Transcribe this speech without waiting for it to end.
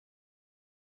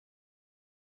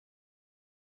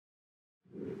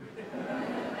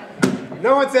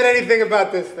No one said anything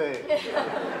about this thing.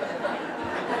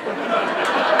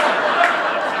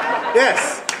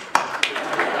 Yes.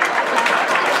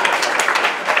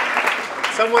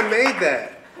 Someone made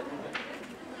that.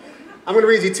 I'm going to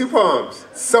read you 2 poems.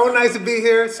 So nice to be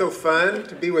here, so fun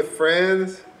to be with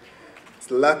friends. It's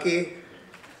lucky.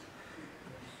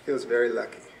 Feels very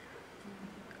lucky.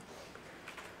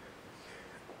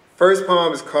 First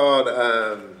poem is called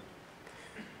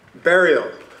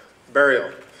Burial.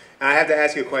 Burial. And I have to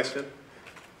ask you a question.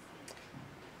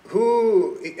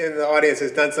 Who in the audience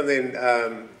has done something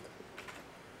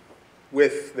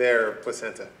with their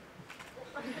placenta?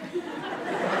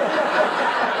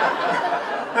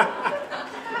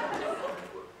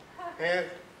 And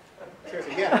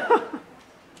seriously, yeah.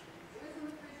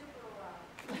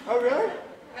 Oh, really?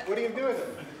 What do you do with it?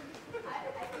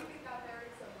 I think it got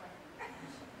buried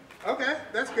somewhere. Okay,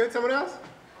 that's good. Someone else?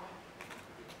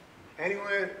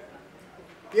 Anyone?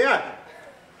 Yeah.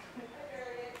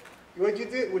 What did you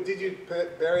do? Did you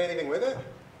bury anything with it?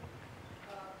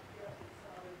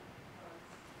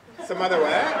 Some other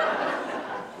way?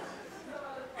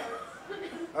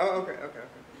 Oh, okay.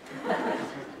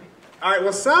 All right,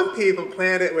 well, some people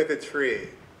plant it with a tree.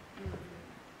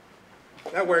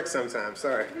 That works sometimes,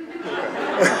 sorry.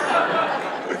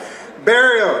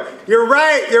 Burial. You're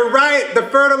right. The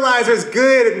fertilizer's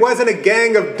good. It wasn't a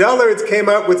gang of dullards came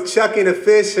up with chucking a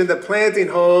fish in the planting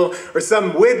hole, or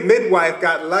some midwife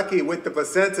got lucky with the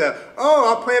placenta. Oh,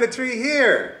 I'll plant a tree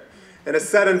here. And a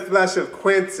sudden flush of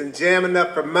quince and jamming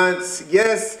up for months.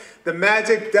 Yes, the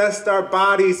magic dust our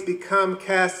bodies become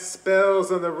cast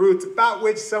spells on the roots about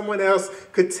which someone else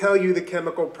could tell you the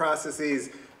chemical processes.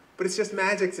 But it's just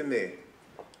magic to me.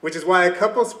 Which is why a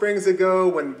couple springs ago,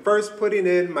 when first putting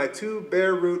in my 2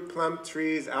 bare root plum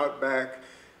trees out back,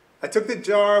 I took the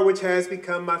jar which has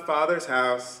become my father's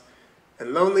house,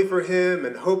 and lonely for him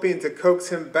and hoping to coax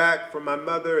him back from my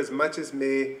mother as much as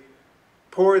me,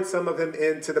 poured some of him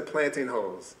into the planting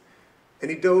holes. And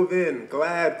he dove in,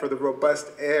 glad for the robust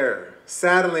air,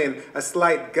 saddling a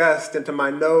slight gust into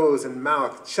my nose and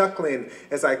mouth, chuckling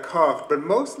as I coughed, but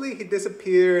mostly he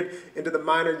disappeared into the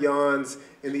minor yawns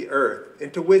in the earth,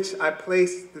 into which I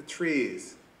placed the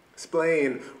trees,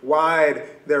 splaying wide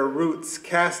their roots,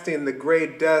 casting the gray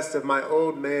dust of my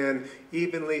old man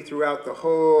evenly throughout the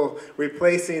hole,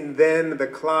 replacing then the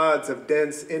clods of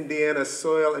dense Indiana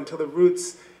soil until the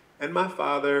roots and my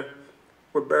father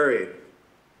were buried,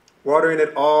 watering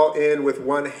it all in with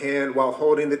one hand while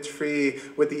holding the tree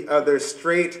with the other,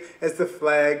 straight as the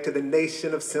flag to the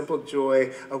nation of simple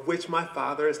joy, of which my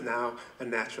father is now a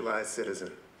naturalized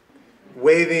citizen,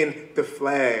 waving the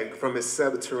flag from his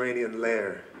subterranean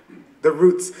lair. The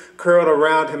roots curled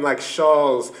around him like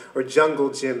shawls or jungle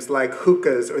gyms, like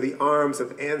hookahs or the arms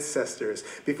of ancestors,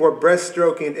 before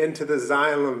breaststroking into the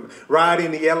xylem, riding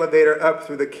the elevator up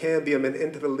through the cambium and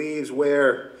into the leaves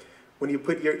where, when you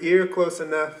put your ear close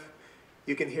enough,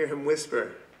 you can hear him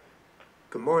whisper,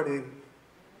 "Good morning."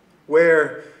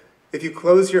 Where, if you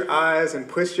close your eyes and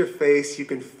push your face, you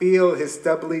can feel his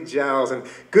stubbly jowls. And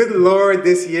good Lord,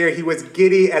 this year he was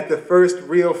giddy at the first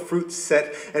real fruit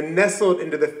set and nestled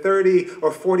into the 30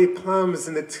 or 40 plums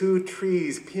in the 2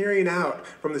 trees, peering out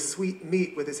from the sweet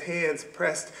meat with his hands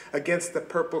pressed against the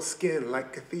purple skin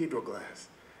like cathedral glass.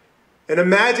 And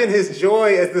imagine his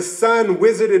joy as the sun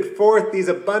wizarded forth these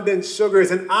abundant sugars,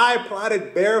 and I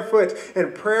plodded barefoot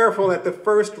and prayerful at the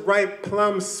first ripe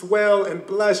plum swell and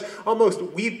blush, almost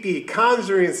weepy,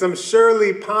 conjuring some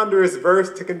surely ponderous verse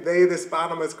to convey this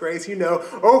bottomless grace. You know,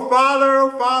 oh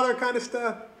Father kind of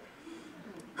stuff.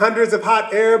 Hundreds of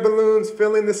hot air balloons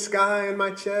filling the sky in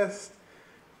my chest,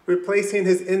 replacing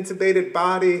his intubated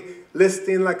body,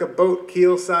 listing like a boat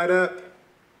keel side up,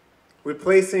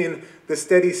 replacing the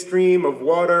steady stream of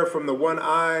water from the one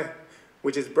eye,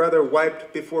 which his brother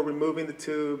wiped before removing the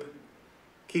tube,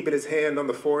 keeping his hand on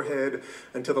the forehead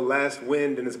until the last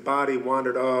wind in his body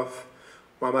wandered off,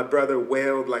 while my brother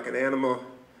wailed like an animal,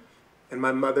 and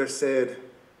my mother said,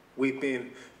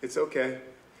 weeping, "It's okay,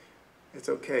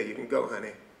 you can go,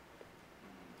 honey."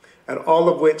 At all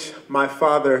of which my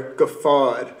father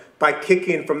guffawed by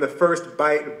kicking from the first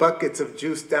bite buckets of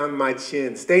juice down my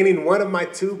chin, staining one of my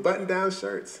 2 button-down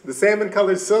shirts, the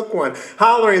salmon-colored silk one,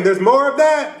 hollering, "There's more of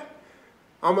that!"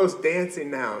 Almost dancing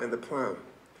now in the plum,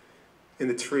 in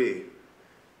the tree,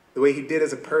 the way he did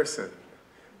as a person,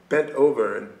 bent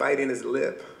over and biting his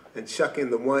lip and chucking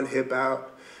the one hip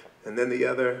out and then the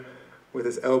other, with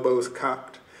his elbows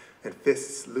cocked and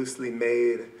fists loosely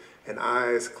made and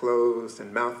eyes closed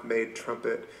and mouth made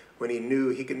trumpet, when he knew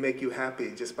he could make you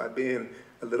happy just by being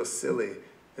a little silly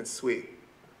and sweet.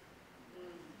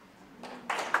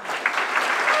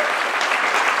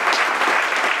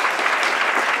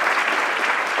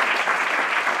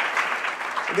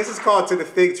 This is called To the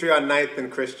Fig Tree on 9th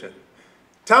and Christian.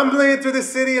 Tumbling through the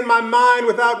city in my mind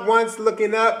without once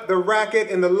looking up, the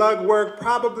racket and the lug work,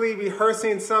 probably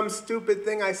rehearsing some stupid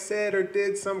thing I said or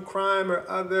did, some crime or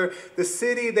other. The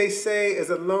city, they say, is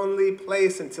a lonely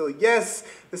place until, yes,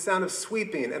 the sound of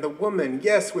sweeping and a woman,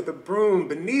 yes, with a broom,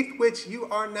 beneath which you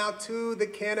are now too, the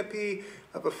canopy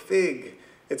of a fig.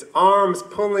 Its arms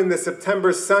pulling the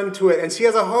September sun to it, and she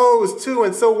has a hose too,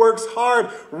 and so works hard,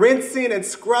 rinsing and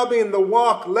scrubbing the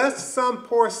walk, lest some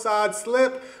poor sod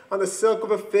slip on the silk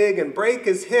of a fig and break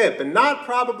his hip, and not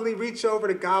probably reach over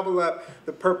to gobble up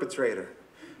the perpetrator.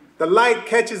 The light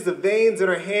catches the veins in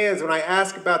her hands when I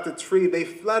ask about the tree. They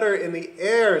flutter in the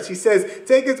air. She says,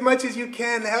 "Take as much as you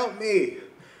can, help me."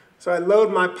 So I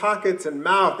load my pockets and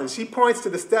mouth, and she points to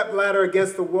the stepladder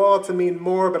against the wall to mean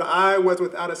more, but I was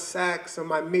without a sack, so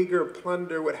my meager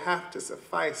plunder would have to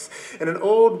suffice. And an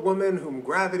old woman whom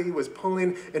gravity was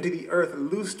pulling into the earth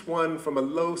loosed one from a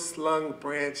low-slung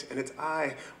branch, and its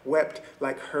eye wept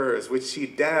like hers, which she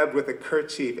dabbed with a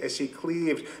kerchief as she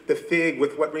cleaved the fig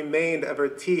with what remained of her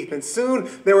teeth. And soon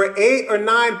there were 8 or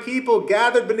 9 people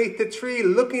gathered beneath the tree,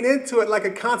 looking into it like a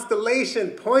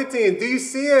constellation, pointing, "Do you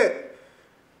see it?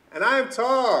 And I am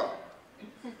tall,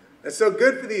 and so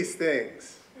good for these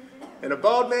things." And a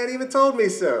bald man even told me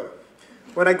so.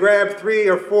 When I grabbed 3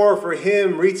 or 4 for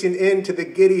him, reaching into the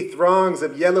giddy throngs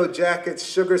of yellow jackets,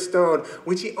 Sugarstone,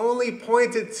 which he only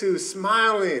pointed to,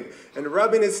 smiling and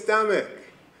rubbing his stomach.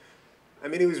 I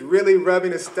mean, he was really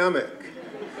rubbing his stomach,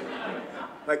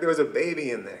 like there was a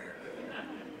baby in there.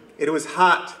 It was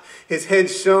hot. His head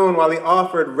shone while he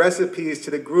offered recipes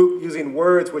to the group using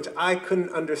words which I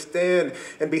couldn't understand.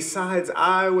 And besides,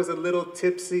 I was a little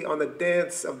tipsy on the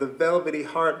dance of the velvety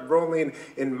heart rolling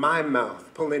in my mouth,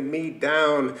 pulling me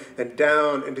down and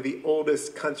down into the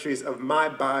oldest countries of my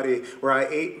body, where I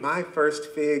ate my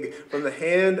first fig from the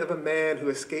hand of a man who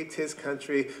escaped his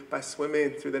country by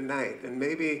swimming through the night, and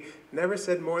maybe never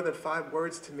said more than 5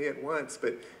 words to me at once,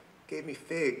 but gave me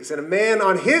figs. And a man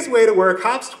on his way to work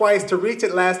hops twice to reach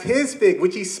at last his fig,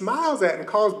 which he smiles at and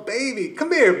calls baby.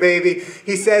 "Come here, baby,"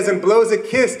 he says, and blows a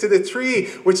kiss to the tree,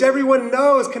 which everyone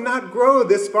knows cannot grow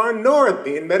this far north,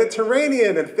 being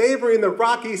Mediterranean and favoring the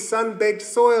rocky, sun-baked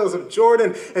soils of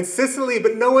Jordan and Sicily.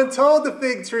 But no one told the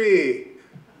fig tree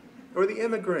or the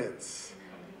immigrants.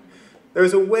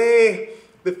 There's a way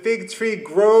the fig tree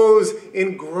grows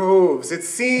in groves. It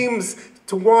seems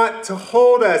to want to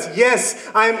hold us. Yes,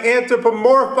 I am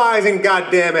anthropomorphizing,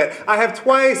 goddammit. I have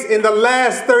twice in the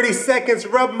last 30 seconds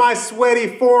rubbed my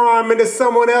sweaty forearm into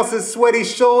someone else's sweaty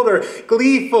shoulder,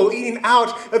 gleeful, eating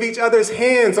out of each other's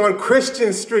hands on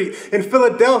Christian Street in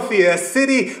Philadelphia, a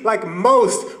city like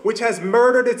most, which has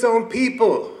murdered its own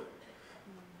people.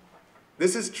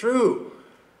 This is true.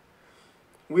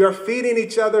 We are feeding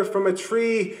each other from a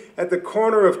tree at the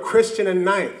corner of Christian and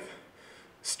 9th.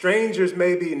 Strangers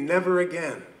maybe, never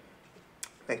again.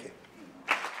 Thank you.